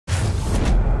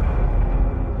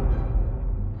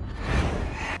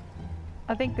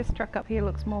I think this truck up here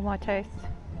looks more my taste.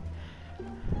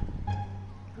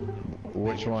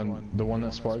 Which one? The one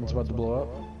that Spartan's about to blow up?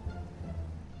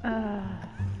 No,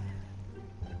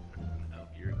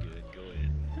 you're good. Go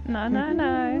ahead. No, no,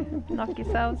 no. Knock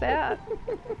yourselves out.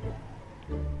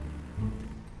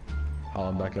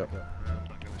 I'll back up. I'm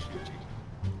not gonna shoot you.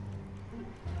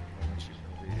 I'm gonna shoot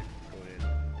over here. Go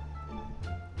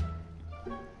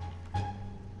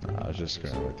ahead. I was just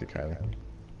screwing with you, Kylie.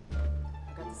 I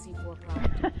got the C4 product.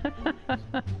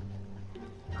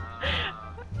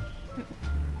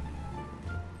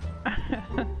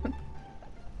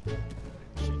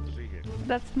 Shoot the vehicle.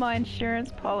 That's my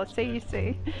insurance policy, you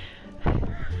see.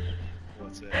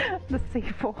 What's that? The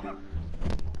C4.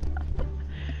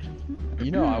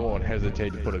 You know I won't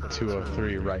hesitate to put a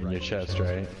 203 right in your chest,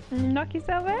 right? Knock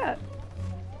yourself out.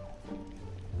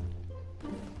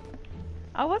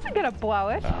 I wasn't gonna blow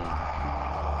it.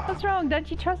 What's wrong? Don't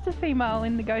you trust a female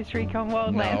in the Ghost Recon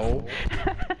Wildlands? No.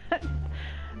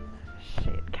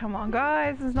 Shit, come on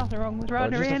guys, there's nothing wrong with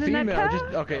riding Just a around in that female. car.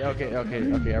 Just,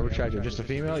 okay, I retract it. Just a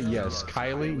female? Yes.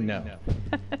 Kylie? No.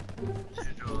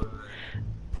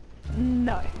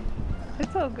 No.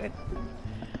 It's all good.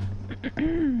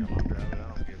 I'm driving. I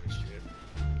don't give a shit.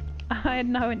 I had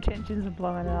no intentions of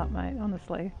blowing it up, mate,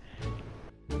 honestly.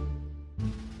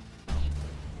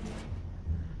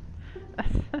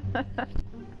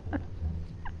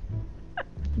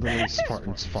 Lily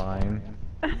Spartan's fine.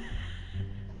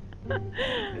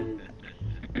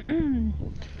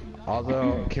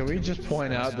 Although, can we just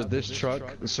point out that this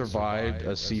truck survived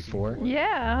a C4?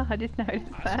 Yeah, I just noticed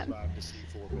I that. survived the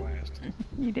C4 blast.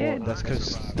 You did. Well, that's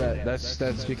because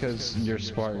that's because you're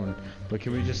Spartan. But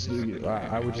can we just?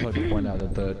 I would just like to point out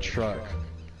that the truck,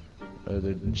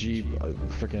 the Jeep,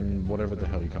 freaking whatever the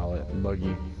hell you call it,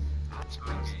 buggy. I'm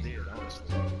surprised it did,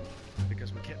 honestly.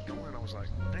 Because we kept going, I was like,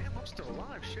 damn, I'm still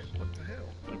alive. Shit, what the hell?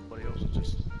 Everybody else was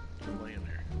just laying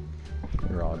there.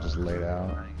 We're all just laid out.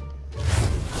 Dang.